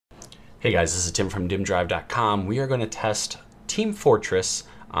Hey guys, this is Tim from Dimmdrive.com. We are going to test Team Fortress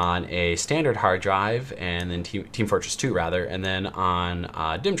on a standard hard drive, and then Team Fortress 2 rather, and then on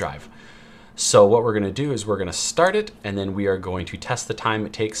Dimmdrive. So what we're going to do is we're going to start it, and then we are going to test the time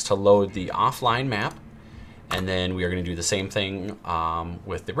it takes to load the offline map, and then we are going to do the same thing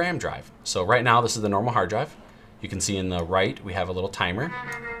with the RAM drive. So right now this is the normal hard drive. You can see in the right we have a little timer.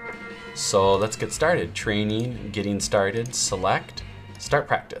 So let's get started. Training, getting started, select, start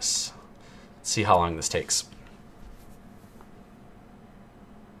practice. Let's see how long this takes.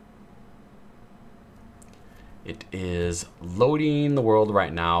 It is loading the world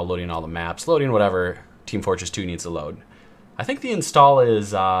right now, loading all the maps, loading whatever Team Fortress 2 needs to load. I think the install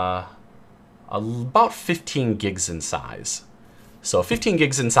is about 15 gigs in size. So 15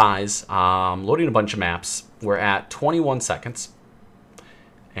 gigs in size, loading a bunch of maps. We're at 21 seconds.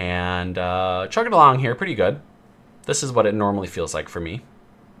 And chugging along here pretty good. This is what it normally feels like for me.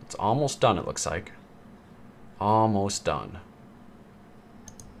 It's almost done, it looks like. Almost done.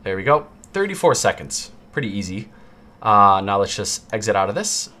 There we go. 34 seconds. Pretty easy. Now let's just exit out of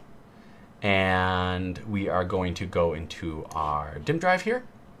this. And we are going to go into our Dimmdrive here.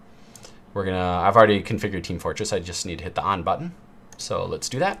 I've already configured Team Fortress. I just need to hit the on button. So let's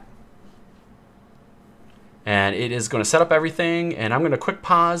do that. And it is going to set up everything, and I'm going to quick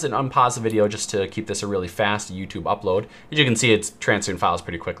pause and unpause the video just to keep this a really fast YouTube upload. As you can see, it's transferring files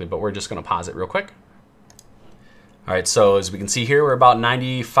pretty quickly, but we're just going to pause it real quick. All right, so as we can see here, we're about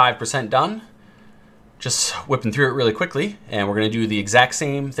 95% done. Just whipping through it really quickly, and we're going to do the exact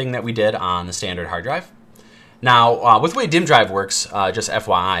same thing that we did on the standard hard drive. Now, with the way Dimmdrive works, just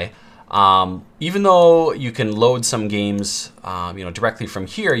FYI, even though you can load some games directly from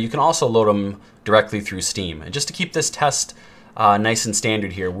here, you can also load them directly through Steam. And just to keep this test nice and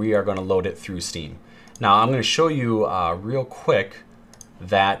standard here, we are going to load it through Steam. Now I'm going to show you real quick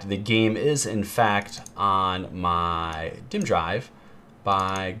that the game is in fact on my Dimmdrive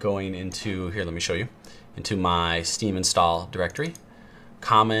by going into, here let me show you, into my Steam install directory,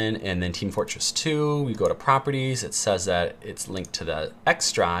 common, and then Team Fortress 2. We go to properties, it says that it's linked to the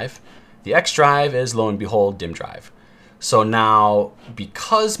X drive. The X drive is, lo and behold, Dimmdrive. So now,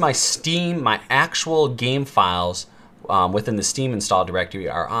 because my actual game files within the Steam install directory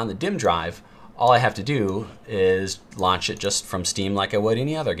are on the Dimmdrive, all I have to do is launch it just from Steam like I would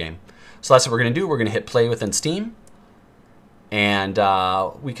any other game. So that's what we're going to do. We're going to hit play within Steam. And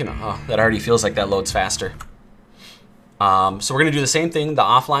we can, that already feels like that loads faster. So we're going to do the same thing, the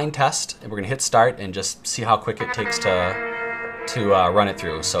offline test, and we're going to hit start and just see how quick it takes to run it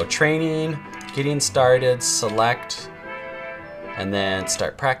through. So training, getting started, select, and then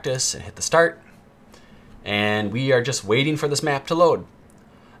start practice and hit the start. And we are just waiting for this map to load.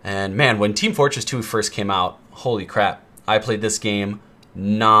 And man, when Team Fortress 2 first came out, holy crap, I played this game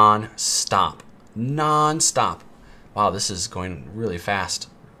non-stop. Non-stop. Wow, this is going really fast.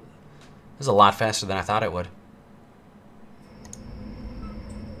 This is a lot faster than I thought it would.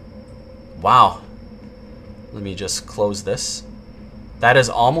 Wow. Let me just close this. That is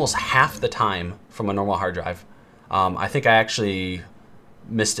almost half the time from a normal hard drive. I think I actually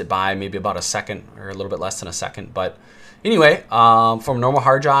missed it by maybe about a second or a little bit less than a second. But anyway, from a normal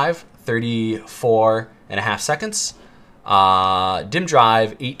hard drive, 34.5 seconds.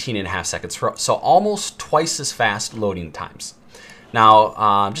 Dimmdrive, 18.5 seconds. So almost twice as fast loading times.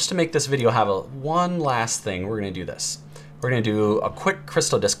 Now, just to make this video have one last thing, we're going to do this. We're going to do a quick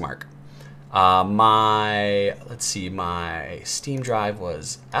crystal disk mark. Let's see, my Steam drive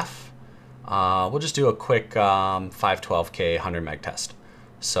was F. We'll just do a quick 512K 100 meg test.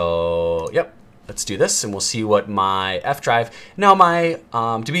 So, yep, let's do this and we'll see what my F drive. Now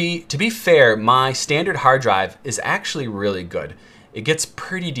to be fair, my standard hard drive is actually really good. It gets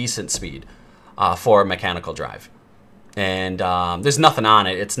pretty decent speed for a mechanical drive. And there's nothing on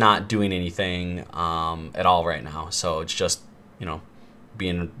it. It's not doing anything at all right now. So it's just,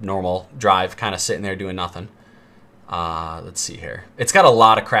 being a normal drive, kind of sitting there doing nothing. Let's see here. It's got a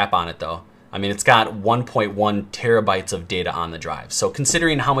lot of crap on it though. I mean, it's got 1.1 terabytes of data on the drive. So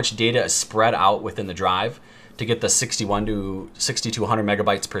considering how much data is spread out within the drive to get the 61 to 6200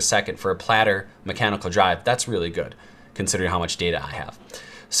 megabytes per second for a platter mechanical drive, that's really good considering how much data I have.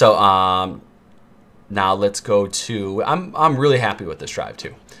 So now let's go to, I'm really happy with this drive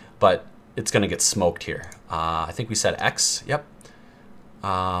too, but it's gonna get smoked here. I think we said X, yep.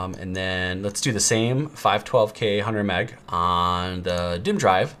 And then let's do the same 512K 100 meg on the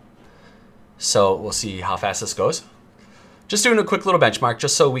Dimmdrive. So we'll see how fast this goes. Just doing a quick little benchmark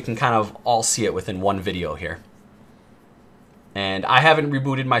just so we can kind of all see it within one video here. And I haven't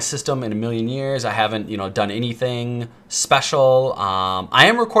rebooted my system in a million years. I haven't, done anything special. I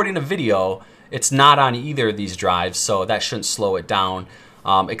am recording a video. It's not on either of these drives, so that shouldn't slow it down,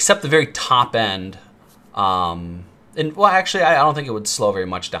 except the very top end. And well, actually, I don't think it would slow very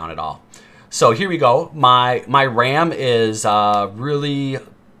much down at all. So here we go. My RAM is really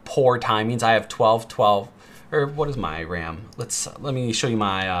poor timings. I have 12, or what is my RAM? Let me show you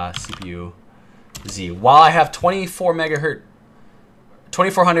my CPU Z. While I have 2400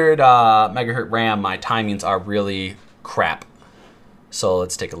 megahertz RAM, my timings are really crap. So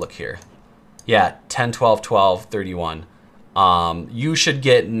let's take a look here. Yeah, 10, 12, 12, 31. You should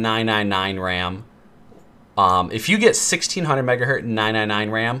get 999 RAM. If you get 1600 megahertz and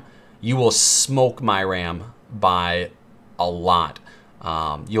 999 RAM, you will smoke my RAM by a lot.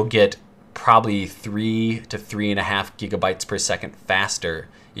 You'll get probably 3 to 3.5 gigabytes per second faster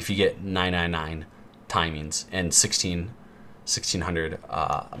if you get 999 timings and 1600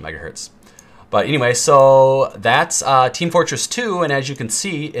 megahertz. But anyway, so that's Team Fortress 2, and as you can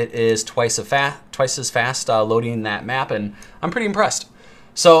see, it is twice as fast loading that map, and I'm pretty impressed.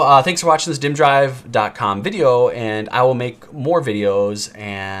 So thanks for watching this Dimmdrive.com video, and I will make more videos,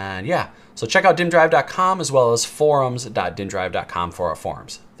 and yeah. So check out Dimmdrive.com as well as forums.dimmdrive.com for our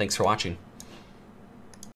forums. Thanks for watching.